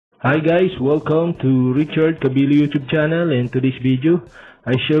Hi guys, welcome to Richard Cabile YouTube channel. In today's video,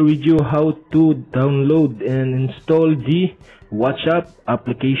 I share with you how to download and install the WhatsApp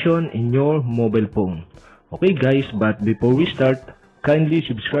application in your mobile phone. Okay guys, but before we start, kindly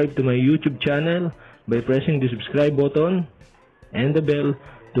subscribe to my YouTube channel by pressing the subscribe button and the bell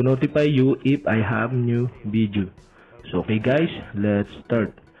to notify you if I have new video. So okay guys, let's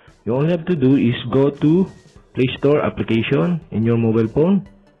start. You all have to do is go to Play Store application in your mobile phone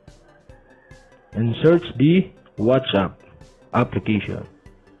and search the WhatsApp application.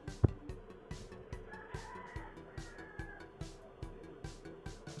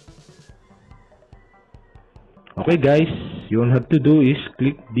 Okay guys, you all have to do is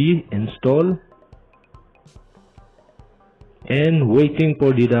click the install and waiting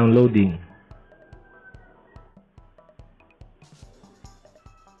for the downloading.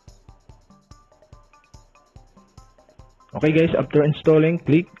 Okay guys, after installing,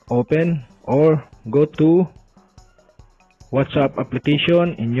 click open or go to WhatsApp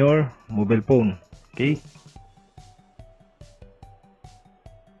application in your mobile phone. Okay,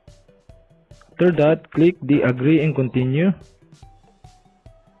 after that, click the agree and continue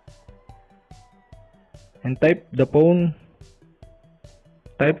and type your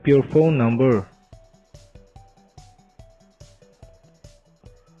phone number.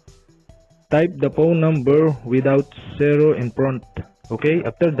 Type the phone number without 0 in front. Okay,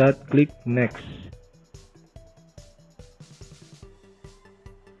 after that, click next.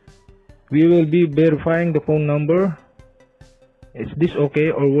 We will be verifying the phone number. Is this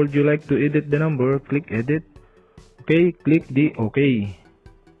okay, or would you like to edit the number? Click edit. Okay, click the OK.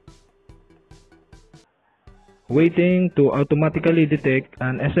 Waiting to automatically detect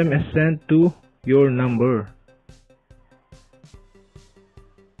an SMS sent to your number.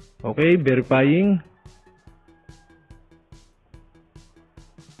 Okay, verifying.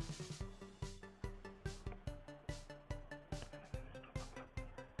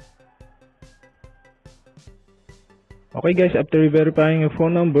 Okay guys, after verifying your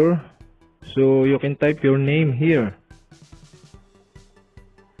phone number, so you can type your name here.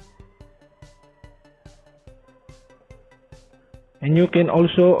 And you can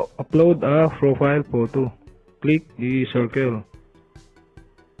also upload a profile photo. Click the circle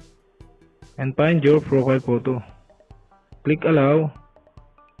and find your profile photo. Click allow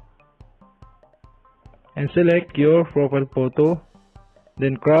and select your profile photo,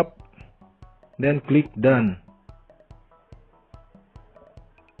 then crop, then click done.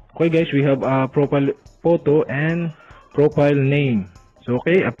 Okay guys, we have a profile photo and profile name. So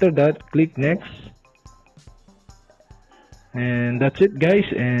okay, after that, click next. And that's it guys,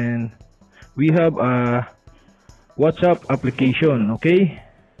 and we have a WhatsApp application. Okay,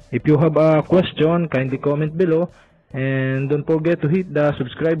 if you have a question, kindly comment below, and don't forget to hit the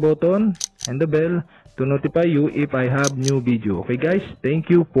subscribe button and the bell to notify you if I have new video. Okay guys, thank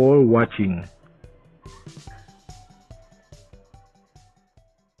you for watching.